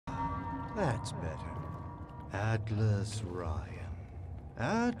That's better. Atlas Ryan.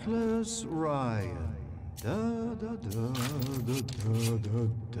 Atlas Ryan. Da da da da da da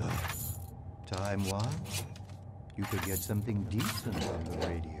da. Time-wise, you could get something decent on the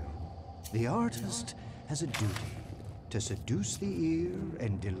radio. The artist has a duty to seduce the ear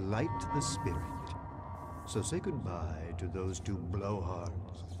and delight the spirit. So say goodbye to those two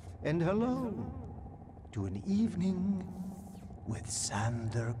blowhards, and hello to an evening with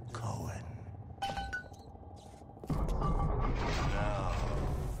Sander Cohen. Now,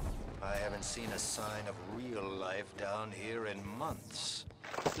 I haven't seen a sign of real life down here in months.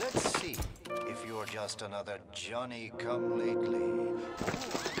 Let's see if you're just another Johnny-come-lately.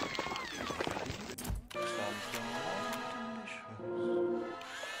 Something more delicious.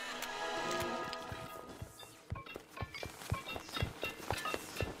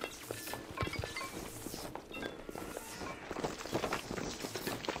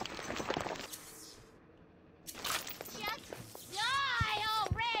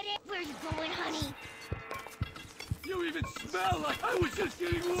 You even smell like I was just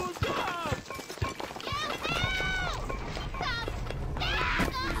getting warmed up!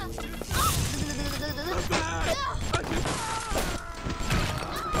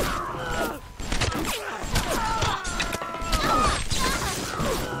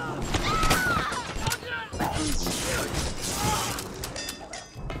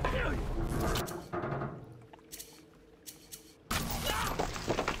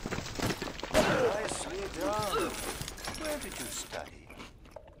 Nicely done. Where did you study?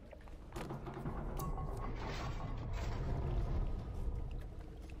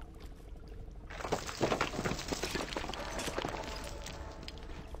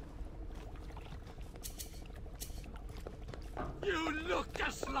 You look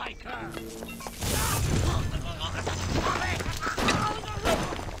just like her!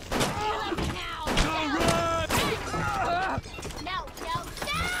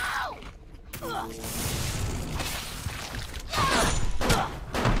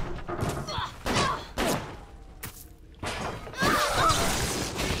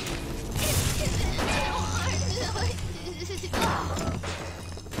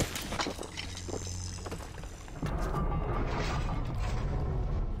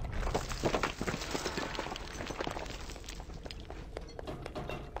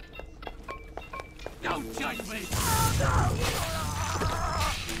 Don't judge me!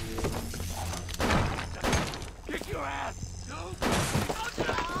 Kick your ass! No!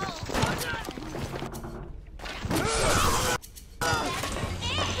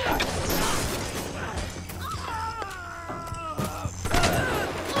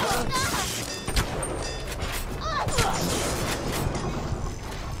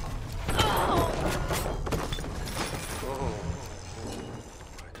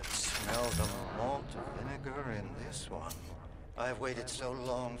 I've waited so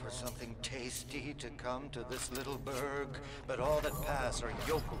long for something tasty to come to this little burg, but all that pass are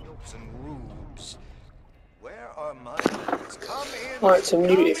yokels and rubes. Where are my friends? Come in. Alright, so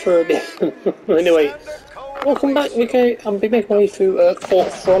mute it for a bit. Anyway, welcome back. I'll be making my way through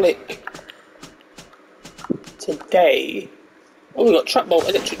Fort Frolic today. Oh, we got trap bolt,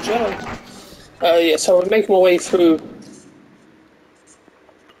 electric jar. Yeah, so I'm making my way through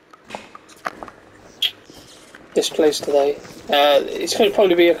this place today. It's going to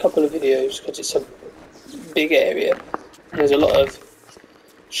probably be a couple of videos because it's a big area. There's a lot of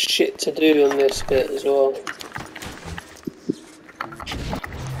shit to do on this bit as well.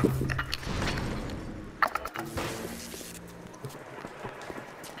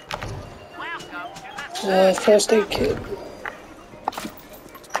 First aid kit.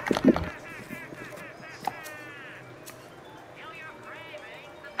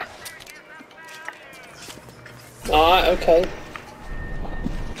 Alright, okay.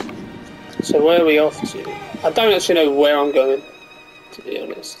 So where are we off to? I don't actually know where I'm going, to be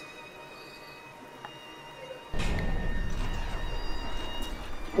honest.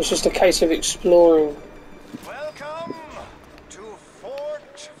 It's just a case of exploring. Welcome to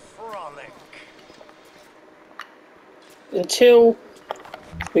Fort Frolic. Until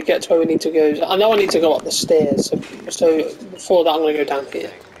we get to where we need to go. I know I need to go up the stairs, so before that I'm going to go down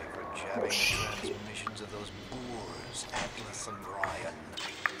here. Oh,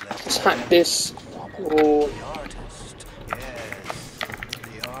 let's hack this. Oh. The artist, yes,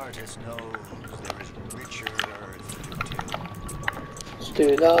 the artist knows there is richer earth to till. Let's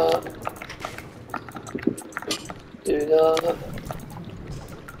do that. Do that.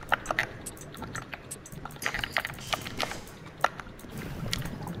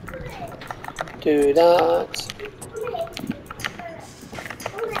 Do that.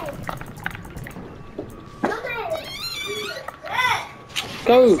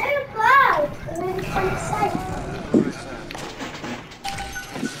 go.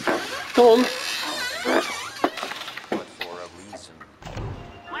 Come on. But for a reason.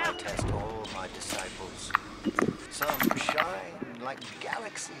 I'll test all my disciples. Some shine like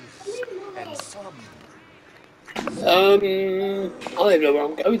galaxies, and some. I don't even know where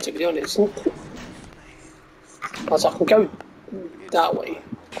I'm going, to be honest. As I can go that way,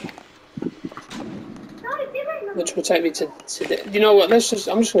 which will take me to the, you know what? I'm just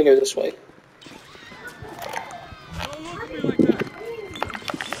gonna go this way. Don't look at me like that.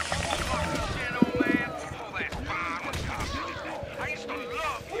 Shit, old man. All that fire and coffee. I used to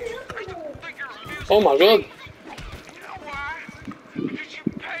love you. I used to think you're a music. Oh my god! You know why? Because you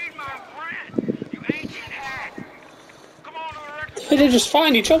paid my rent. You ancient hack. Come on to the record. They just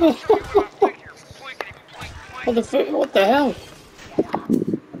find each other. Show you how I figure. Plinkety, plink, plink. What the hell?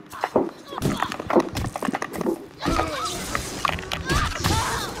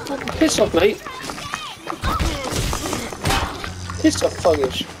 Piss off, mate. Piss off,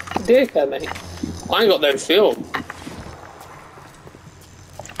 fuggish. Dickhead, mate. I ain't got no film.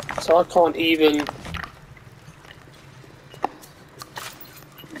 So I can't even...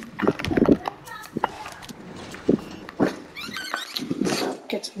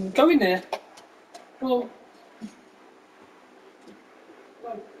 Go in there. Oh.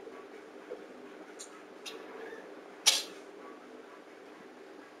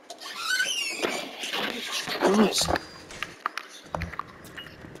 Nice.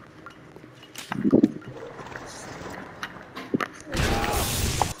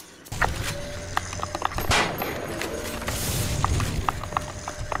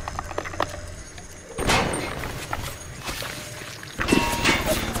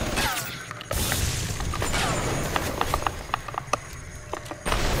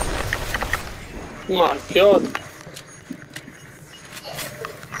 My god.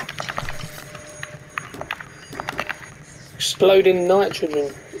 Exploding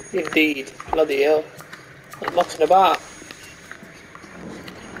nitrogen, indeed. Bloody hell. I'm mucking about.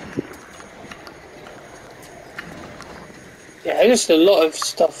 Yeah, just a lot of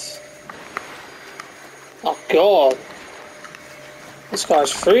stuff. Oh god. This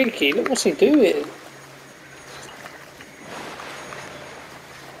guy's freaky. Look what's he doing.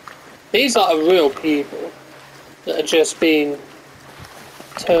 These are real people that are just being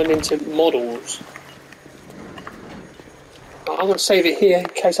turned into models. I'm going to save it here in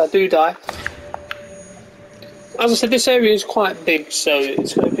case I do die. As I said, this area is quite big, so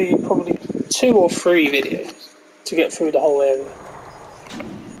it's going to be probably 2 or 3 videos to get through the whole area.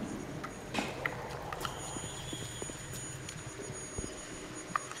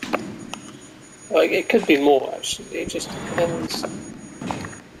 Well, it could be more actually, it just depends.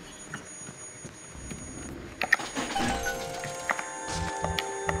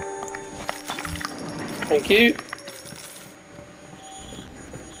 Thank you.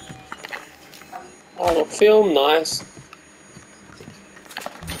 I got film, nice.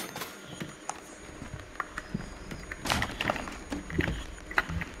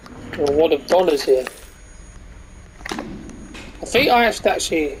 A wad of dollars here. I think I have to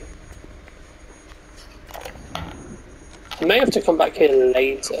actually... I may have to come back here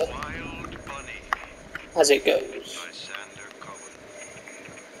later, as it goes.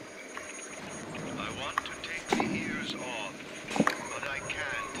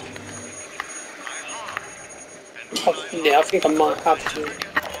 Yeah, I think I might have to.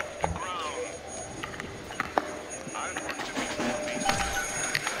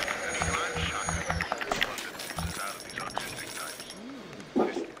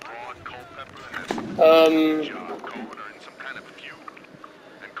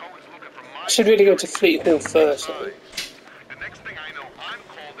 I should really go to Fleet Hall first, I think. The next thing I know, I'm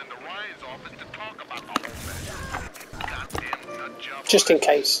called into Ryan's office to talk about the whole mess. Just in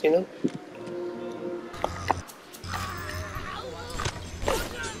case, you know?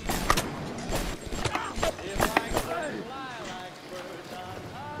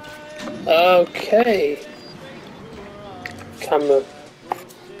 Okay. Camera.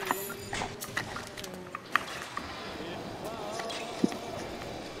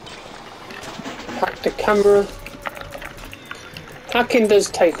 Hack the camera. Hacking does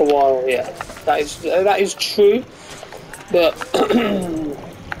take a while, yeah. That is true. But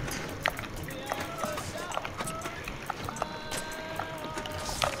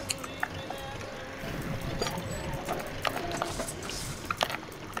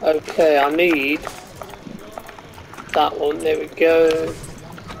okay, I need that one, there we go.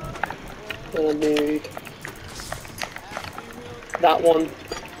 And I need that one.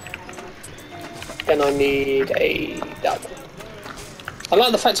 Then I need that one. I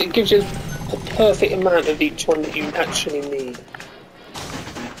like the fact it gives you the perfect amount of each one that you actually need.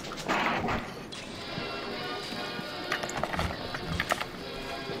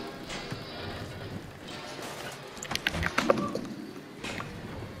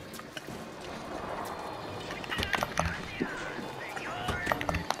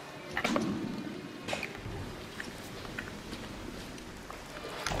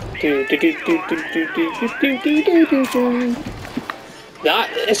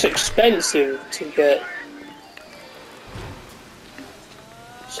 That it's expensive to get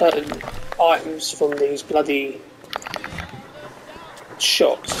certain items from these bloody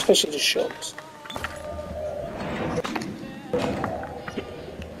shops, especially the shops.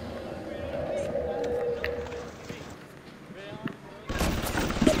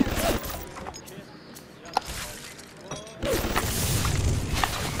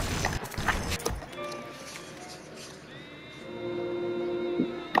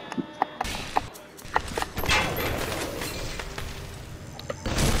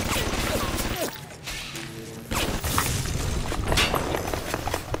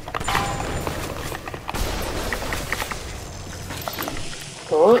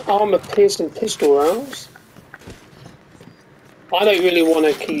 Alright, armor piercing pistol rounds. I don't really want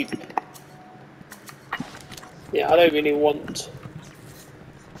to keep... Yeah, I don't really want...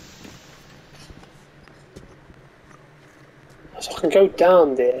 So I can go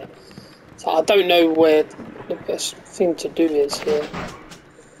down there. So I don't know where the best thing to do is here.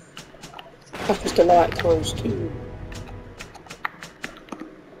 Happens to light times 2.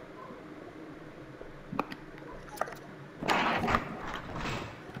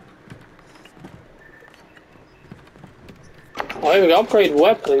 Oh, here we go, upgrade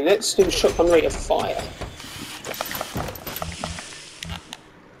weapon. Let's do shotgun rate of fire.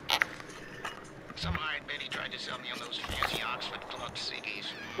 Some hired Betty tried to sell me on those fancy Oxford plug ciggies.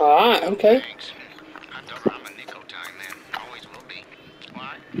 Alright, okay. Thanks. I told her I'm a nickel time man. Always will be.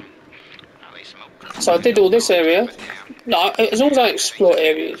 Why? Now they smoke. So I did all this area. No, as long as I explore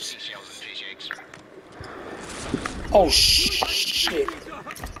areas. Seashells and fish eggs. Oh shit.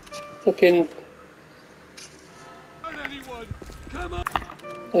 Looking.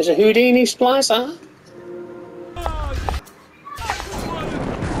 There's a Houdini splicer.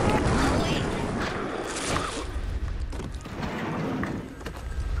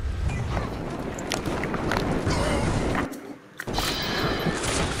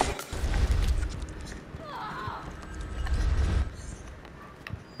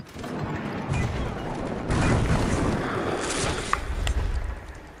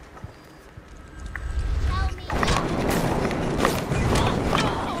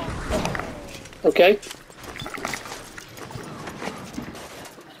 Okay.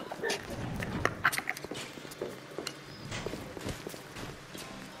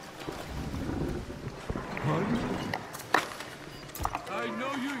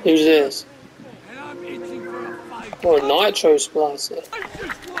 Who's this? Oh, a nitro splicer.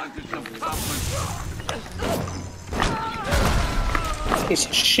 Piece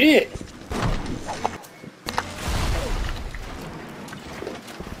of shit.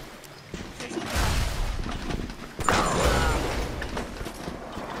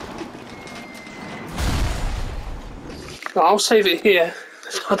 I'll save it here.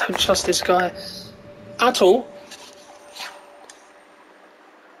 I don't trust this guy at all.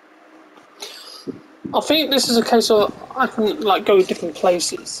 I think this is a case of I can like go different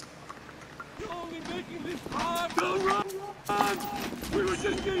places. You're only making this hard to run. We were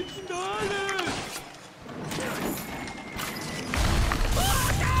just getting started.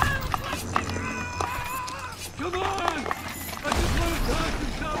 Come on! I just want to talk to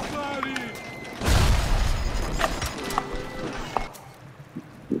somebody.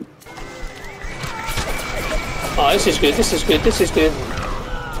 Oh, this is good, this is good, this is good.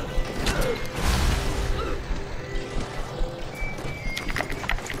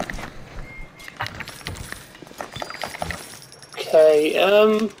 Okay,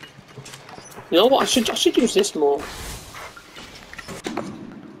 you know what, I should use this more.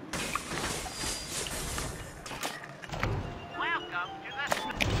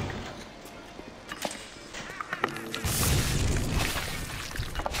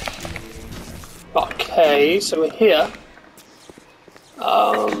 Okay, so we're here.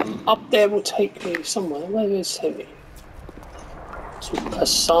 Up there will take me somewhere. Where is he? To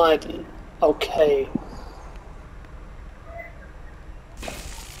Poseidon. Okay.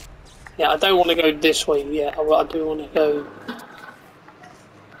 Yeah, I don't want to go this way yet. I do want to go.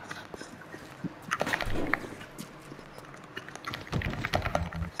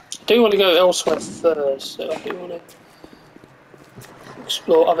 I do want to go elsewhere first. So I do want to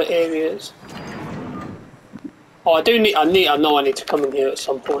explore other areas. Oh, I know I need to come in here at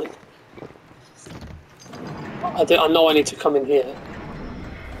some point. I know I need to come in here.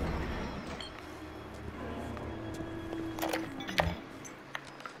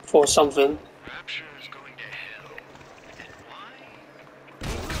 For something. Rapture is going to hell. And why?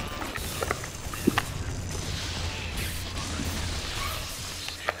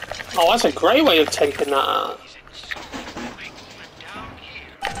 Oh, that's a great way of taking that out.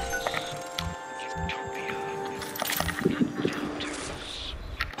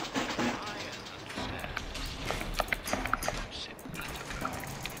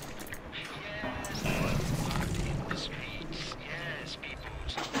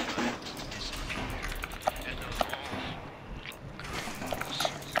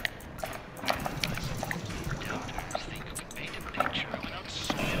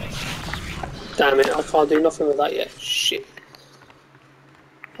 Damn it, I can't do nothing with that yet. Shit.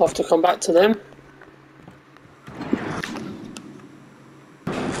 I'll have to come back to them.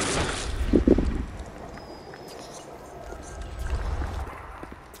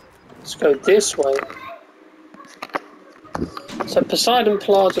 Let's go this way. So Poseidon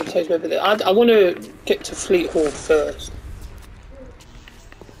Plaza takes me over there. I want to get to Fleet Hall first.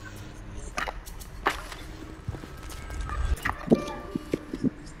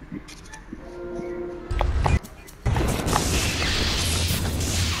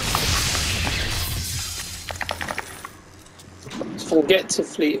 So I'll get to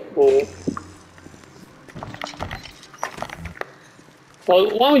Fleet Hall.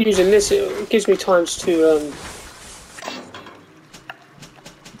 Well, while using this, it gives me times to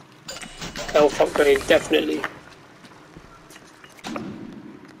health upgrade, definitely.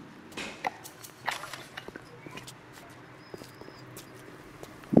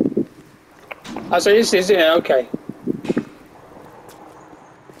 Oh, so this is it, okay.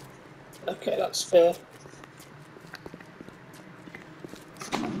 Okay, that's fair.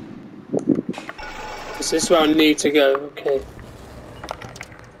 This is where I need to go, okay.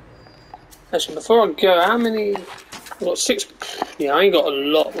 Actually, before I go, how many... I've got 6... Yeah, I ain't got a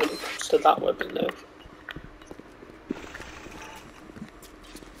lot when it comes to that weapon, though.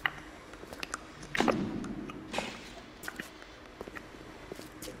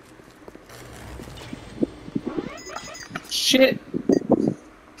 Shit!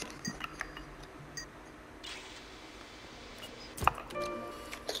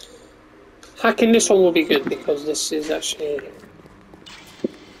 Hacking this one will be good, because this is actually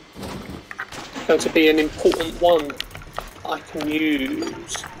going to be an important one I can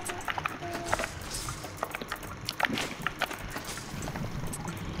use.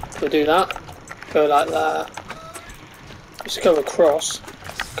 We'll do that. Go like that. Just go across.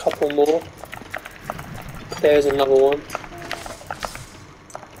 A couple more. There's another one.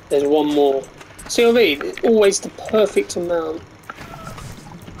 There's one more. See what I mean? It's always the perfect amount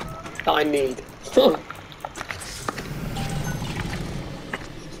that I need. So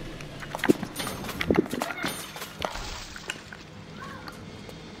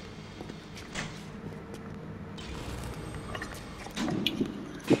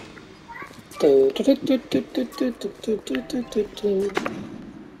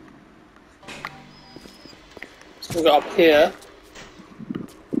we got up here.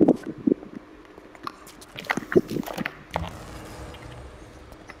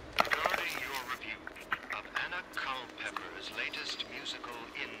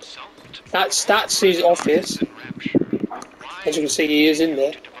 That's his office. As you can see, he is in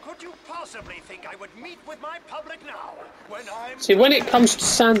there. Could you possibly think I would meet with my public now? See, when it comes to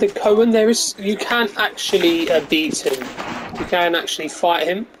Sander Cohen, you can actually beat him. You can actually fight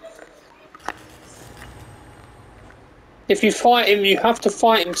him. If you fight him, you have to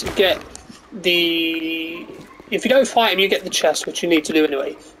fight him to get the... If you don't fight him, you get the chest, which you need to do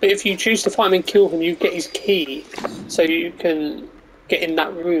anyway. But if you choose to fight him and kill him, you get his key, so you can get in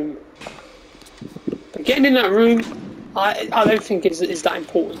that room. But getting in that room, I don't think is that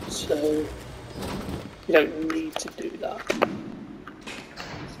important, so you don't need to do that.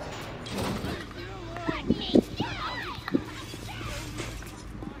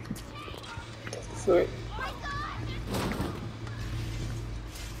 For it.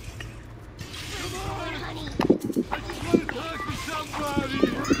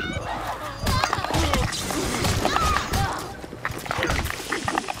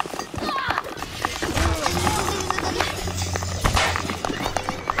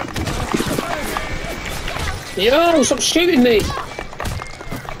 Yo, stop shooting me!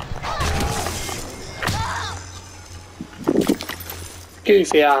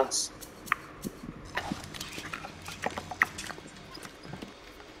 Goofy ass.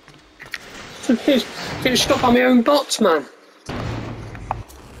 Getting shot by my own bots, man.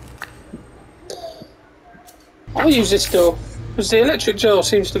 I'll use this door, because the electric gel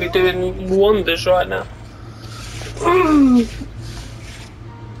seems to be doing wonders right now.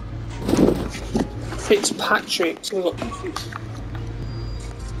 Fitzpatrick. So we've got...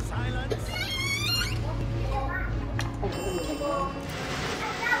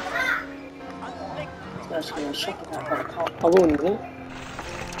 I will, isn't it?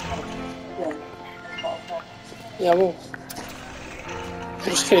 Yeah, I will.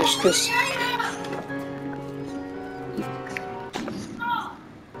 Just finish this.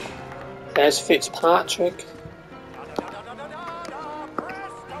 There's Fitzpatrick.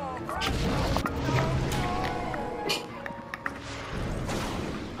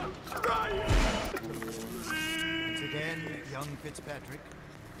 Once again, young Fitzpatrick.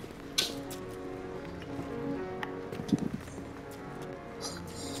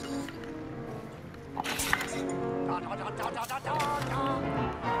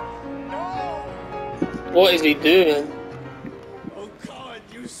 What is he doing? Oh God,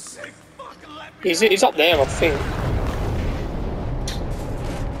 you sick fuck! He's up there, I think.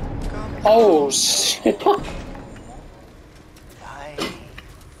 Oh shit!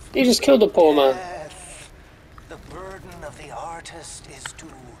 He just killed the poor man. The burden of the artist is to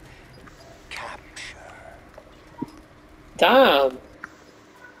capture. Damn.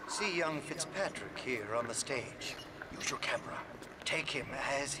 See young Fitzpatrick here on the stage. Use your camera. Take him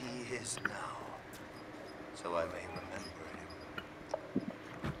as he is now, so I may remember him.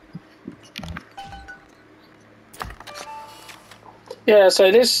 Yeah, so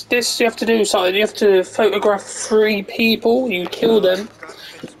this you have to do something. You have to photograph 3 people. You kill them,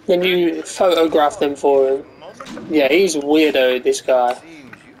 then you photograph them for him. Yeah, he's a weirdo, this guy.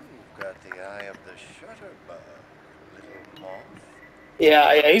 Seems you've got the eye of the shutterbug, little moth.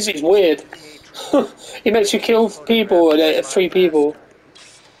 Yeah, he's weird. He makes you kill people, 3 people.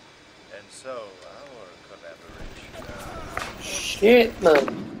 And so our collaboration. Shit, man.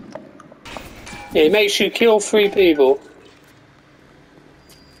 Yeah, he makes you kill 3 people.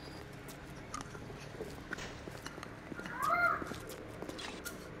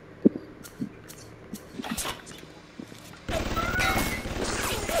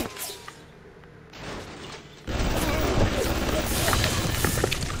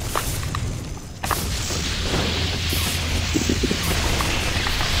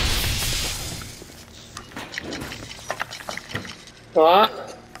 Right.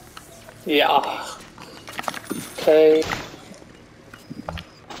 Yeah. Okay.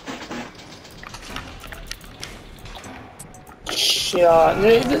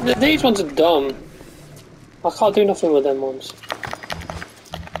 Yeah, these ones are dumb. I can't do nothing with them ones.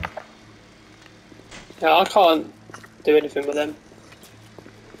 Yeah, I can't do anything with them.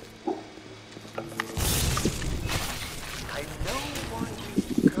 I know why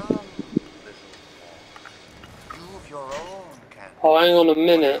you've come, little moth. You've your own candle. Oh, hang on a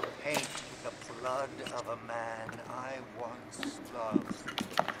minute. Paint with the blood of a man I once loved.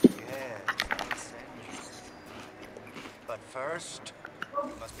 Yes, I'll send you. But first,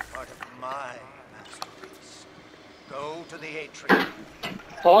 you must be part of my masterpiece. Go to the atrium.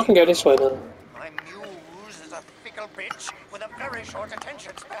 Oh, I can go this way now. My muse is a fickle bitch with a very short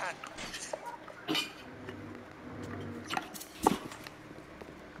attention span.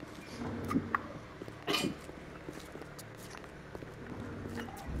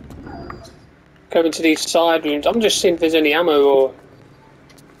 Go into these side rooms. I'm just seeing if there's any ammo or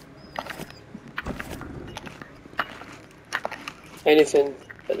anything.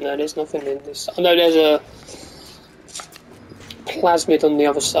 But no, there's nothing in this. I know there's a plasmid on the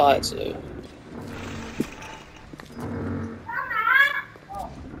other side, so.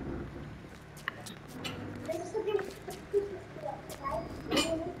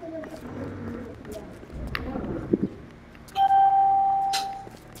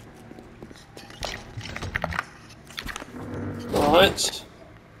 Right.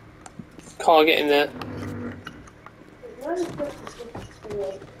 Can't get in there.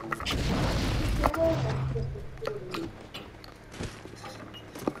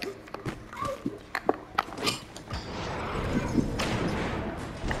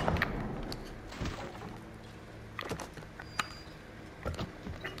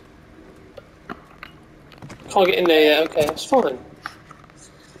 Can't get in there yet, okay, that's fine.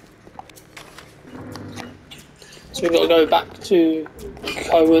 So we've got to go back to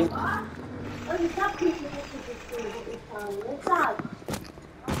Cohen.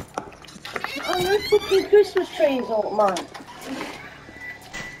 Oh, you're putting Christmas trees up, man.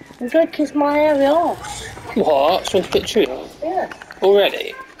 You're going to kiss my area off. What? Supposed to put a tree on? Yeah.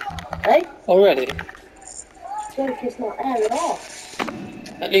 Already? Hey? Already? Jake is not there at all.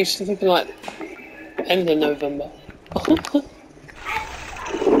 At least if you can like end of November.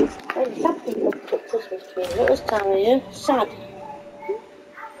 Hey, sad people put Christmas trees at this time of year. Sad.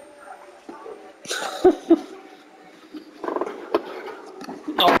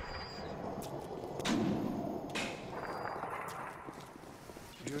 Oh,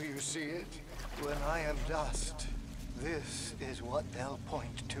 Do you see it? When I am dust, this is what they'll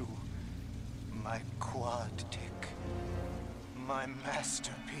point to. My quad tick. My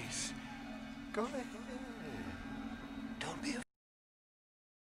masterpiece. Go ahead. Don't be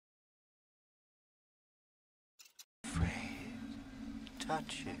afraid.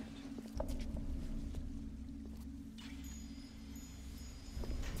 Touch it.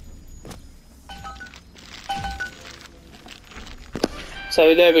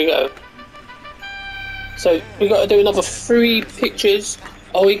 so there we go. So we got to do another 3 pictures.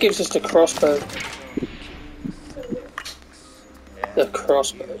 Oh, he gives us the crossbow. The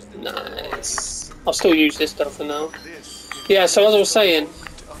crossbow, nice. I'll still use this stuff for now. Yeah, so as I was saying,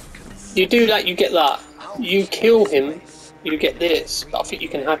 you do that, you get that. You kill him, you get this. But I think you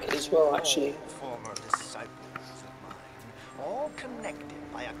can hack it as well, actually. Former disciples of mine, all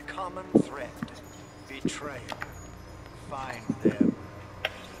connected by a common thread. Betrayal. Find them.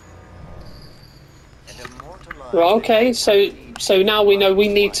 And immortalize Right, okay, so now we know we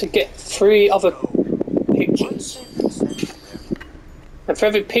need to get 3 other pictures. And for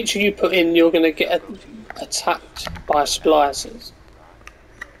every picture you put in, you're going to get attacked by splicers.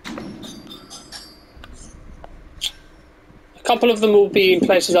 A couple of them will be in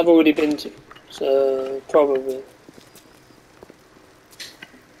places I've already been to, so probably.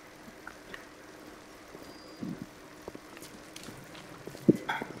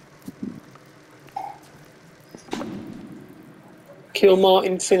 Kill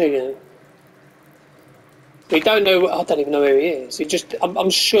Martin Finnegan. We don't know. I don't even know where he is. He just. I'm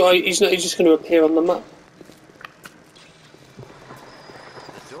sure he's not. He's just going to appear on the map.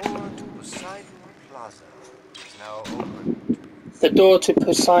 The door to Poseidon Plaza is now open. The door to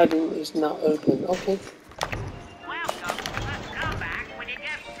Poseidon is now open. Okay. Welcome to the comeback when you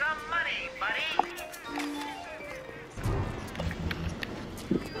get some money, buddy.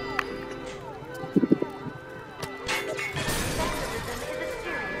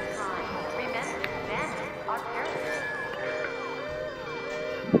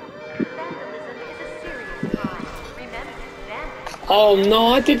 Oh no!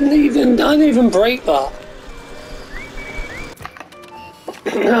 I didn't even break that.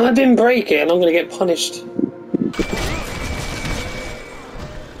 No, I didn't break it, and I'm going to get punished.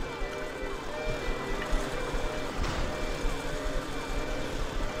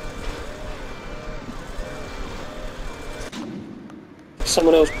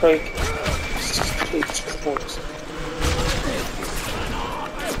 Someone else break. Jesus Christ.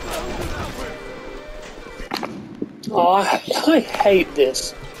 Oh, I hate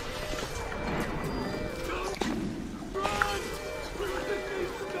this.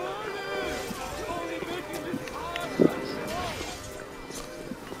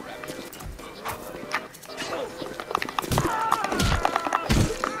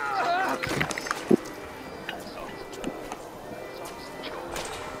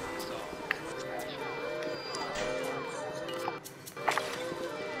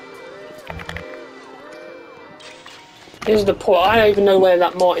 Here's the point, I don't even know where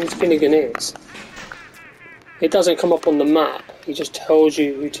that Martin Finnegan is. It doesn't come up on the map, he just tells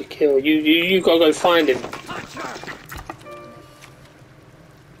you who to kill. You gotta go find him.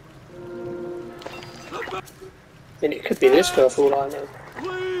 I mean, it could be this girl for all I know.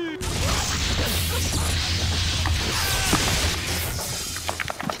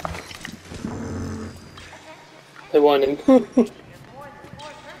 They want him.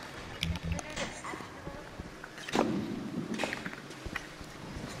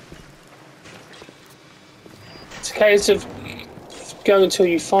 It's a case of go until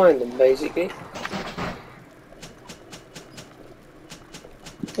you find them, basically.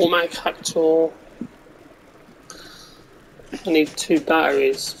 Automatic hacksaw. I need 2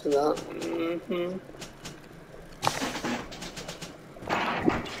 batteries for that.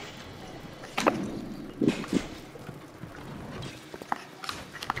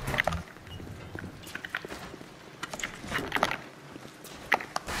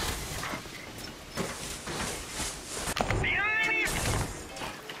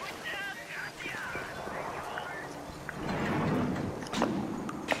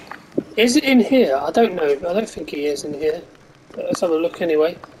 Is it in here? I don't know. I don't think he is in here. But let's have a look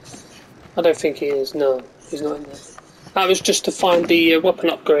anyway. I don't think he is. No, he's not in there. That was just to find the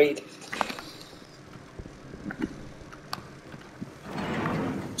weapon upgrade.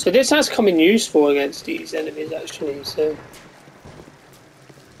 So this has come in useful against these enemies actually, so...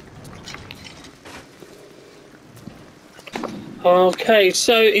 Okay,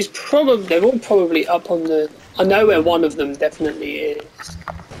 so it's probably, they're all probably up on the... I know where one of them definitely is.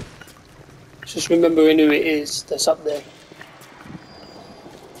 Just remembering who it is that's up there.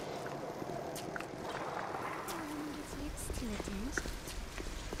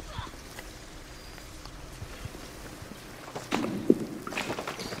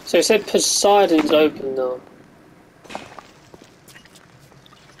 So it said Poseidon's open now.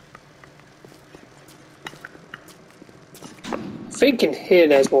 I think in here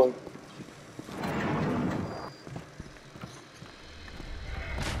there's one.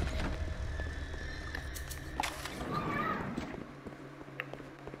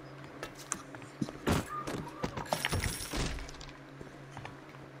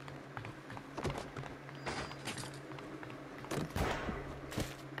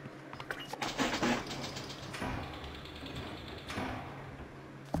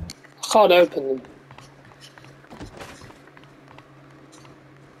 I can't open them.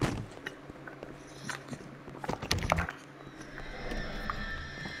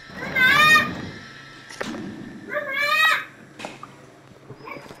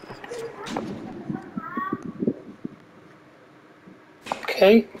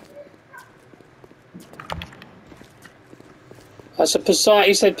 Okay. That's a Poseidon.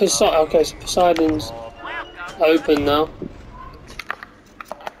 He said Poseidon. Okay, so Poseidon's open now.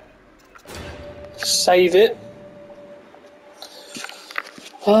 Save it.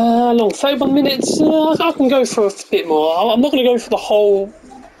 Long 31 minutes. I can go for a bit more. I'm not going to go for the whole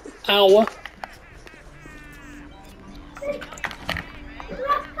hour.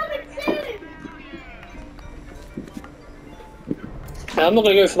 I'm not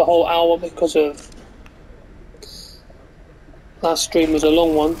going to go for the whole hour because of last stream was a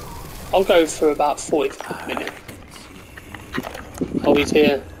long one. I'll go for about 45 minutes. Oh, he's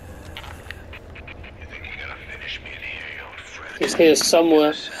here. He's here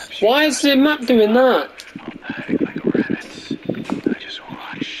somewhere. Why is the map doing that? I just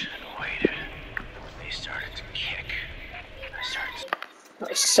watched and waited. They started to kick.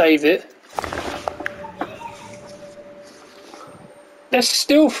 Let's save it. There's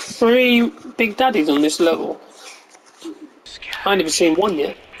still 3 Big Daddies on this level. I ain't even seen one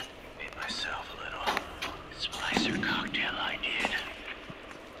yet. Made myself a little splicer cocktail I did.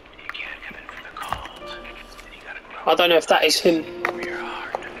 You can't come in from the cold. And you gotta grow I don't know if that is him. over your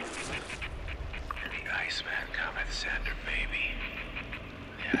heart. The Iceman cometh, Sander, baby.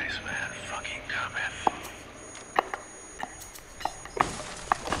 The Iceman fucking cometh.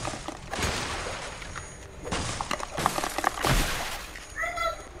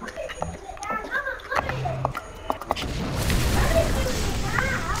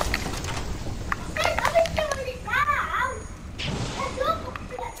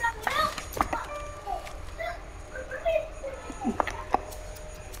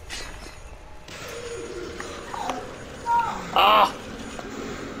 Ah!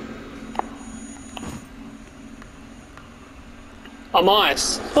 I'm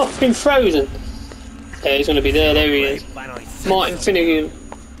ice. Oh, I've been frozen. Yeah, he's gonna be there. There he is. Martin Finnegan.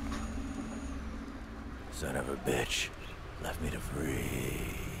 Son of a bitch. Left me to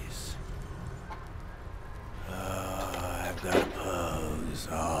freeze. I've got a pose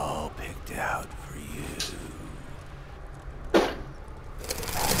all picked out for you.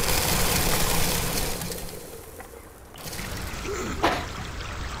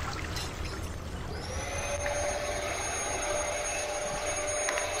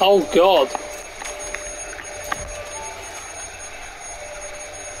 Oh God.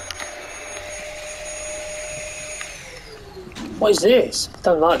 What is this? I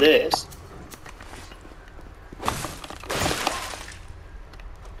don't like this.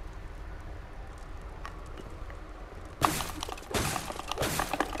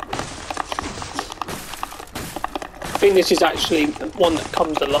 I think this is actually one that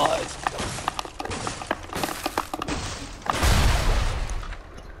comes alive.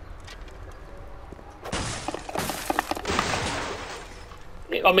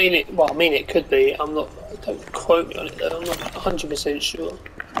 I mean, it could be. I'm not. Don't quote me on it though. I'm not 100% sure.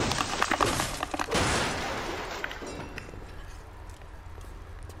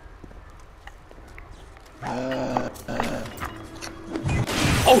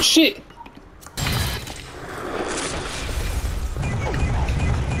 Oh shit!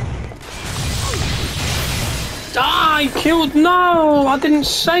 Ah, I killed. No, I didn't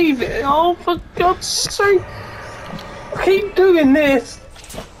save it. Oh, for God's sake! I keep doing this.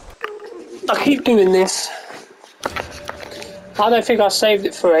 I keep doing this. I don't think I saved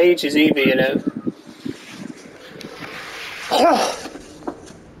it for ages either, you know.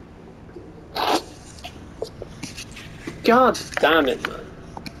 God damn it, man.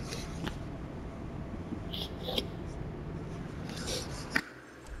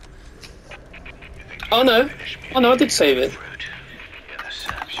 Oh no, I did save it.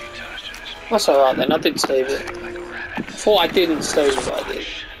 That's alright then, I did save it. I thought I didn't save it, but I did.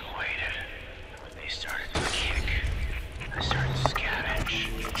 They started to kick. I started to scavenge.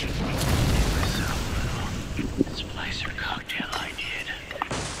 Myself a little splicer cocktail I did.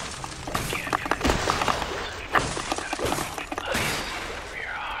 You can't come in for the cold. You gotta ice for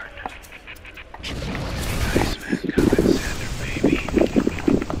your heart. The Iceman coming, Sandra, baby.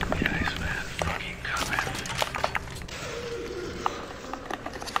 The Iceman fucking coming.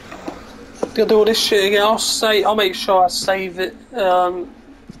 Gonna do all this shit again. I'll make sure I save it.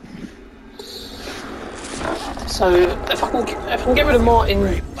 So if I can get rid of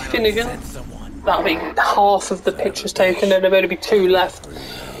Martin Finnegan, that'll be half of the pictures taken, and there'll only be 2 left,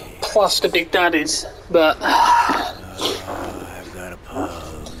 plus the Big Daddies. But I've got a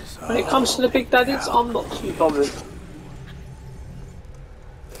pose. when it comes to the Big Daddies, I'm not too bothered.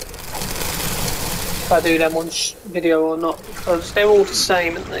 If I do them on video or not, because they're all the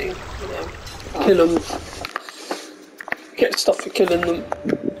same, aren't they? You know, kill them, get stuff for killing them.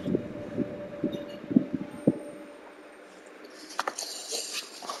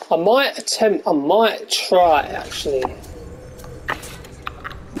 I might try actually,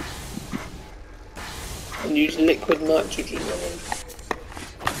 and use liquid nitrogen on him.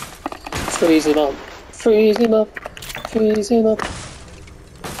 Freeze him up, freeze him up, freeze him up.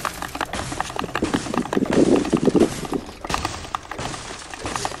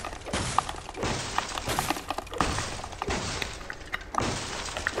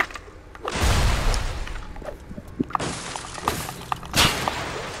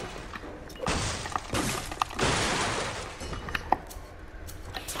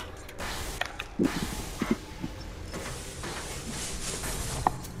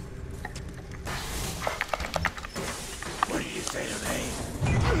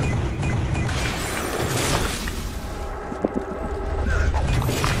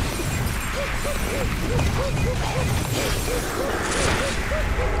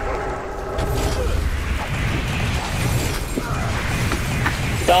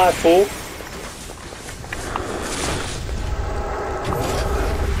 Die, fool.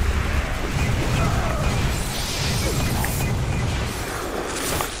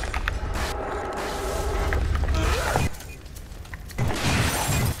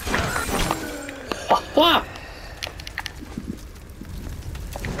 Ah!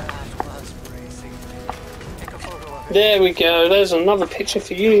 There we go. There's another picture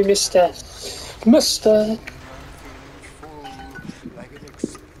for you, Mister. Like an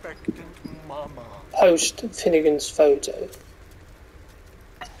expectant mama. Post Finnegan's photo.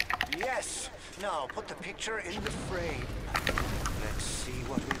 Yes! Now put the picture in the frame. Let's see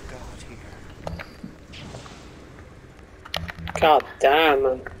what we've got here. God damn,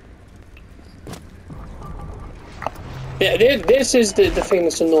 man. Yeah, this is the thing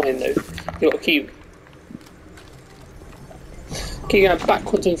that's annoying though. You gotta keep going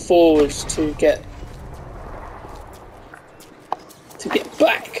backwards and forwards to get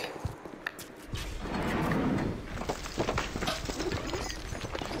back.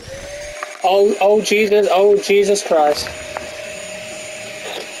 Oh Jesus Christ.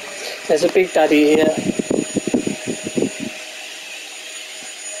 There's a Big Daddy here.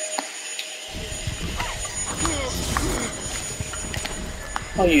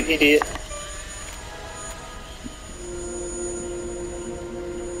 Oh, you idiot.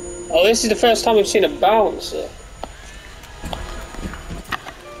 Oh, this is the first time we've seen a bouncer.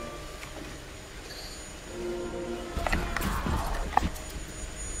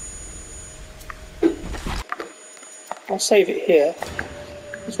 I'll save it here.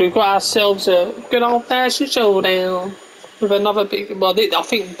 So we've got ourselves a good old fashioned showdown with another big. Well, I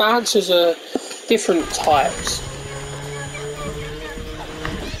think bouncers are different types.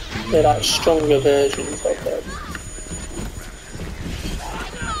 They're like stronger versions of them.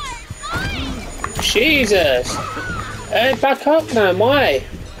 Jesus! Hey, back up now, why?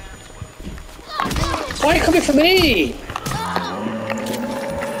 Why are you coming for me?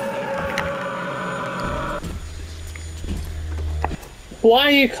 Why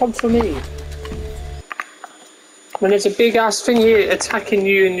are you come for me? When there's a big ass thing here attacking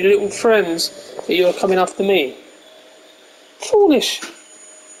you and your little friends, that you're coming after me? Foolish!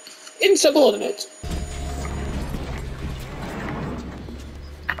 Insubordinate!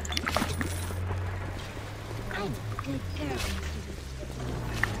 I'm good parents.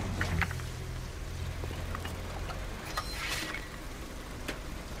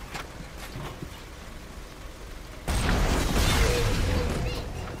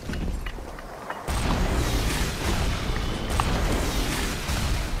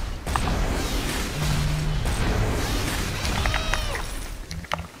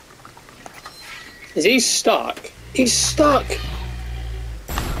 Is he stuck? He's stuck!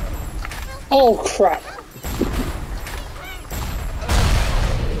 Oh crap!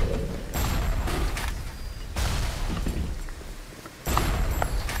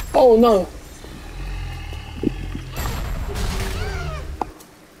 Oh no!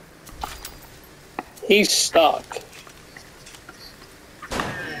 He's stuck.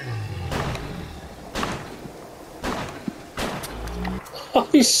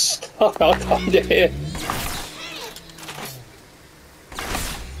 He's stuck, I can't do it.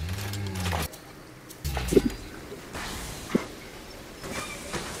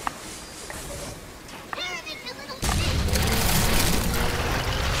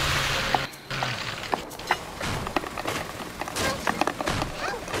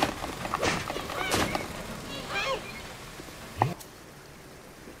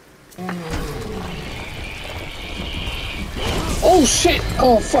 Oh shit!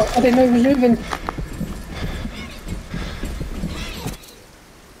 Oh fuck, I didn't know he was moving.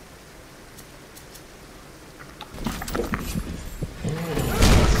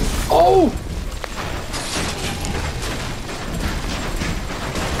 Oh!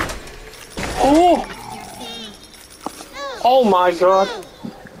 Oh! Oh my god.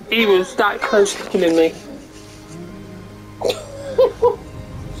 He was that close to killing me.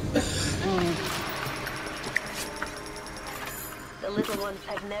 The little ones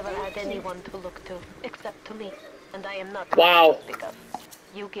have never had anyone to look to, except to me. And I am not Wow. because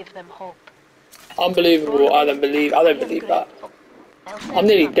you give them hope. Unbelievable, I don't believe that. I'm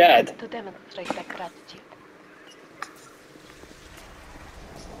nearly dead. To demonstrate that gratitude.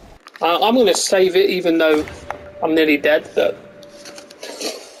 I'm gonna save it even though I'm nearly dead, but...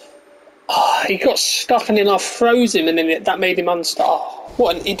 Oh, he got stuck and then I froze him and then that made him unstuck. Oh,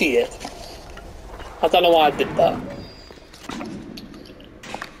 what an idiot. I don't know why I did that.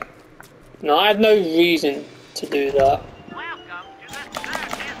 No, I had no reason to do that.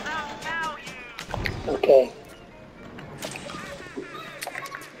 Okay.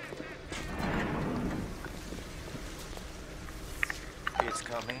 It's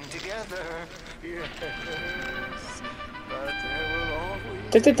coming together. Yes. But there will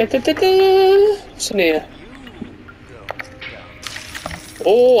always What's in here?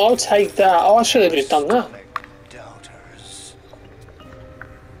 Oh, I'll take that. Oh, I should have just done that. doubters.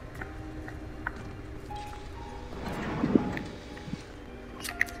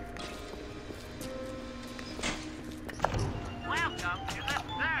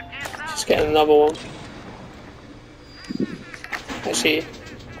 Just get another one. Actually,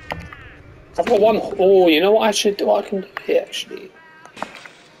 I've got one. Oh, you know what I should do? What I can do here, actually.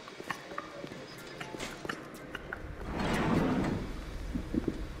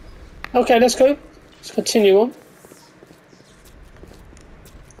 Okay, let's go. Let's continue on.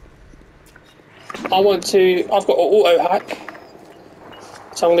 I've got an auto hack.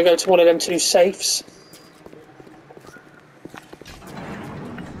 So I'm going to go to one of them two safes.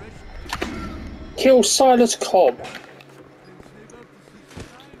 Kill Silas Cobb.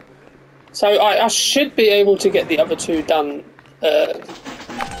 So I should be able to get the other two done.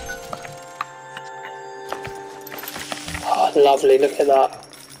 Oh, lovely, look at that.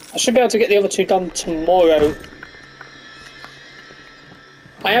 I should be able to get the other two done tomorrow.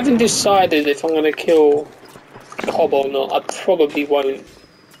 I haven't decided if I'm going to kill Cobb or not. I probably won't.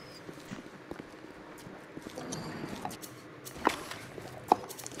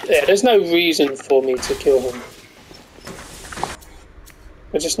 Yeah, there's no reason for me to kill him.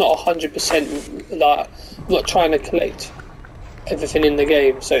 I'm just not 100%, like, I'm not trying to collect everything in the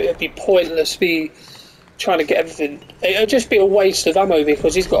game, so it'd be pointless me trying to get everything. It'd just be a waste of ammo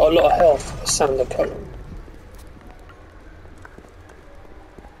because he's got a lot of health, Sander Cohen.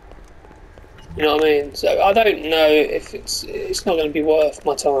 You know what I mean? So I don't know if it's not going to be worth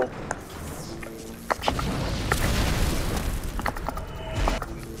my time.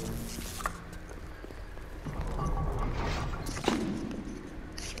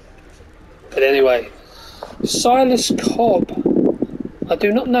 But anyway, Silas Cobb. I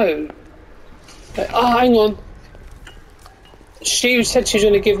do not know. Ah, hang on. She said she's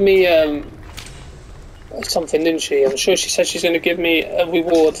going to give me something, didn't she? I'm sure she said she's going to give me a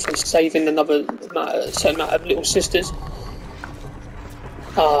reward for saving another certain amount of little sisters.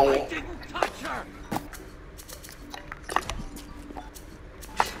 Ah, yeah.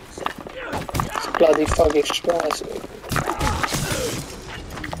 It's a bloody thuggish strike.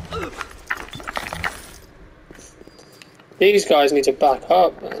 These guys need to back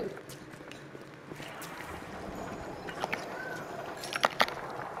up, man.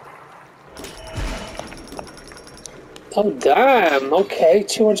 Oh damn, okay,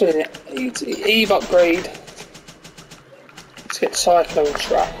 280 Eve upgrade. Let's get Cyclone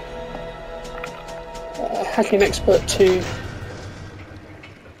Trap. Hacking Expert 2.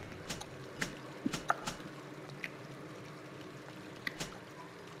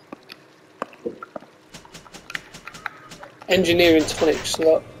 Engineering tonic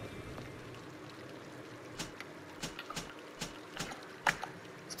slot.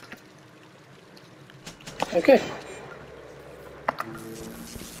 Okay.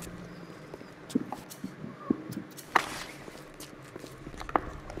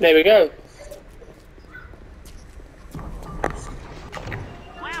 There we go.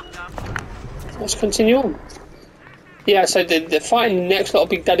 Let's continue on. Yeah, so the fighting the next lot of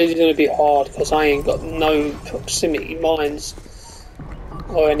Big Daddies is going to be hard because I ain't got no proximity mines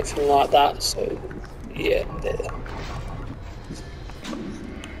or anything like that. So yeah.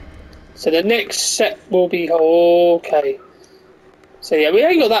 So the next set will be okay. So yeah, we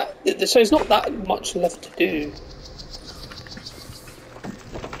ain't got that. So there's not that much left to do.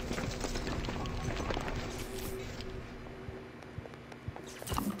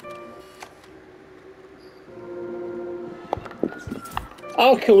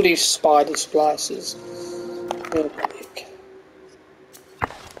 I'll kill these spider splicers real quick.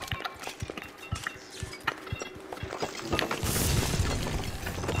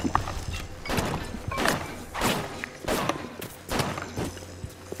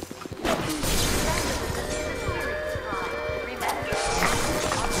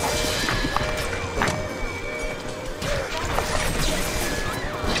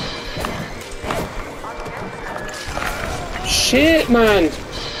 Shit, man!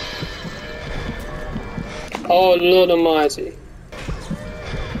 Oh, Lord Almighty.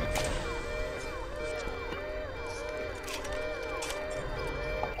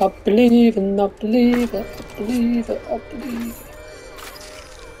 I believe and I believe it, I believe it, I believe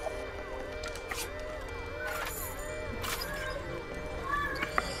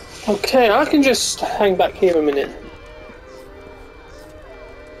it. Okay, I can just hang back here a minute.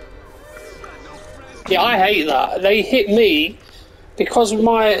 Yeah, I hate that. They hit me because of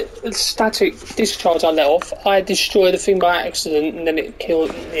my static discharge I let off. I destroyed the thing by accident and then it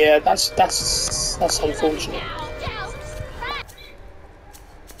killed. Yeah, that's unfortunate.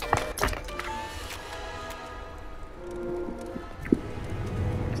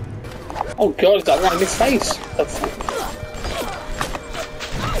 Oh god, that right in my face.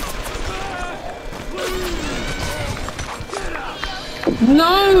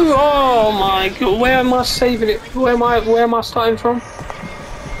 No! Oh my god, where am I saving it? Where am I starting from?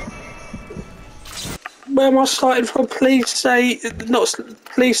 Where am I starting from? Please say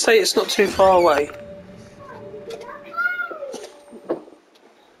it's not too far away.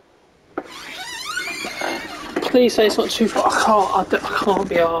 Please say it's not too far. I can't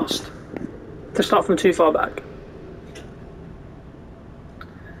be asked to start from too far back.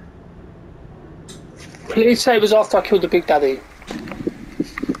 Please say it was after I killed the Big Daddy.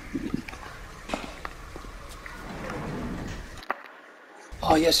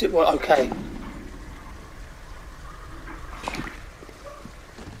 Oh yes, it was. Okay.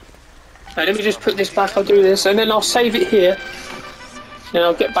 Now, let me just put this back. I'll do this, and then I'll save it here. Then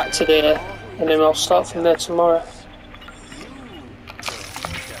I'll get back to there, and then I'll start from there tomorrow.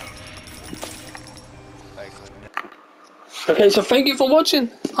 Okay, so thank you for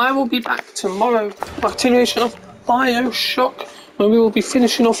watching. I will be back tomorrow. Continuation of BioShock, where we will be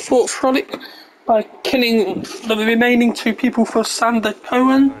finishing off Fort Frolic by killing the remaining 2 people for Sander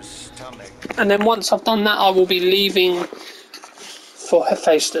Cohen. And then once I've done that, I will be leaving for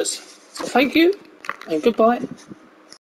Hephaestus. So thank you, and goodbye.